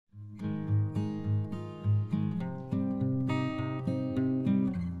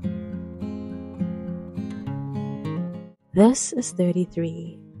This is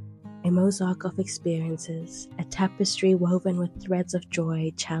 33, a mosaic of experiences, a tapestry woven with threads of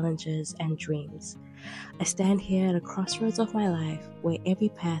joy, challenges, and dreams. I stand here at a crossroads of my life where every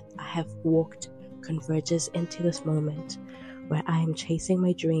path I have walked converges into this moment where I am chasing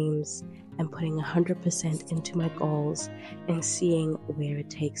my dreams and putting 100% into my goals and seeing where it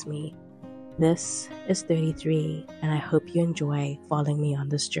takes me. This is 33, and I hope you enjoy following me on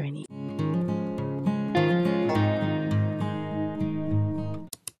this journey.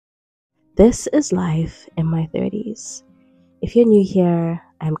 This is life in my 30s. If you're new here,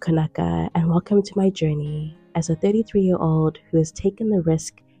 I'm Kunaka, and welcome to my journey as a 33-year-old who has taken the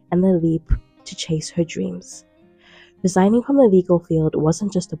risk and the leap to chase her dreams. Resigning from the legal field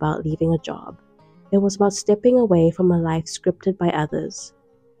wasn't just about leaving a job. It was about stepping away from a life scripted by others.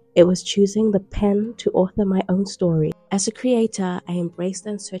 It was choosing the pen to author my own story. As a creator, I embraced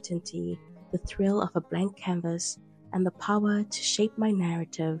the uncertainty, the thrill of a blank canvas, and the power to shape my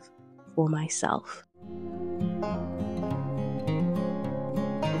narrative for myself.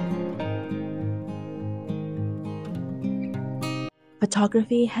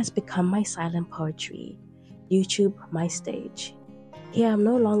 Photography has become my silent poetry, YouTube my stage. Here I'm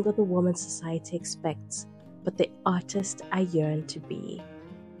no longer the woman society expects, but the artist I yearn to be.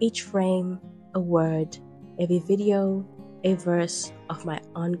 Each frame, a word, every video, a verse of my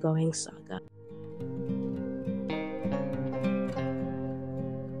ongoing saga.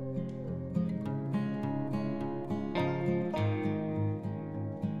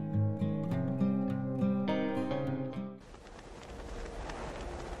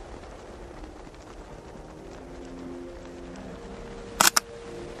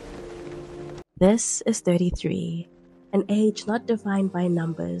 This is 33, an age not defined by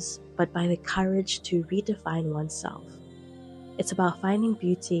numbers, but by the courage to redefine oneself. It's about finding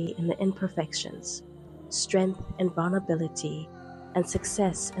beauty in the imperfections, strength in vulnerability, and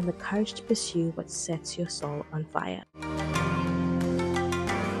success in the courage to pursue what sets your soul on fire.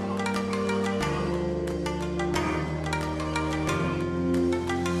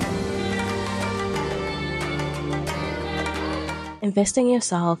 Investing in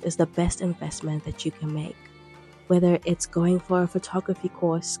yourself is the best investment that you can make. Whether it's going for a photography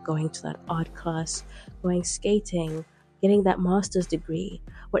course, going to that art class, going skating, getting that master's degree,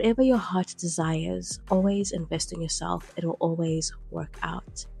 whatever your heart desires, always invest in yourself. It will always work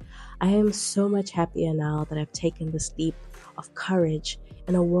out. I am so much happier now that I've taken this leap of courage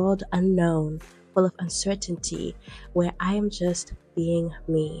in a world unknown, full of uncertainty, where I am just being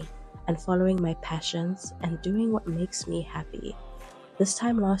me and following my passions and doing what makes me happy. This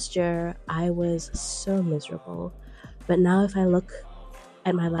time last year, I was so miserable, but now if I look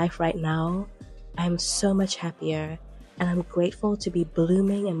at my life right now, I'm so much happier, and I'm grateful to be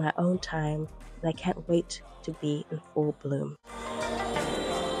blooming in my own time, and I can't wait to be in full bloom.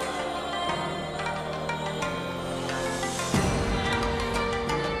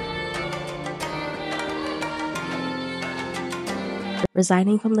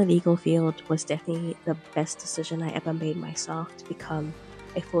 Resigning from the legal field was definitely the best decision I ever made myself to become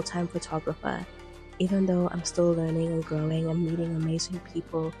a full-time photographer. Even though I'm still learning and growing and meeting amazing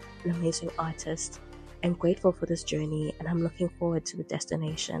people and amazing artists, I'm grateful for this journey and I'm looking forward to the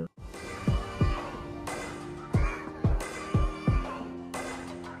destination.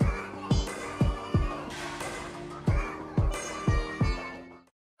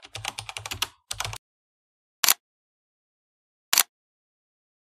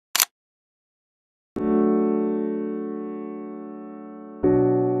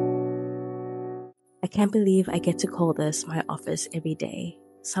 I can't believe I get to call this my office every day.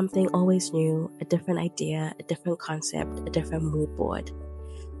 Something always new, a different idea, a different concept, a different mood board.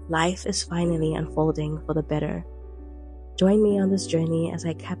 Life is finally unfolding for the better. Join me on this journey as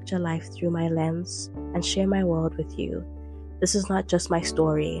I capture life through my lens and share my world with you. This is not just my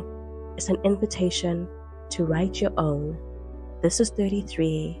story. It's an invitation to write your own. This is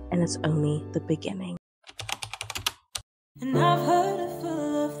 33, and it's only the beginning. And I've heard a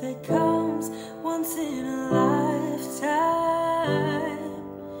full love that comes once in a lifetime,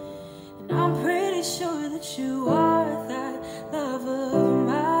 and I'm pretty sure that you are.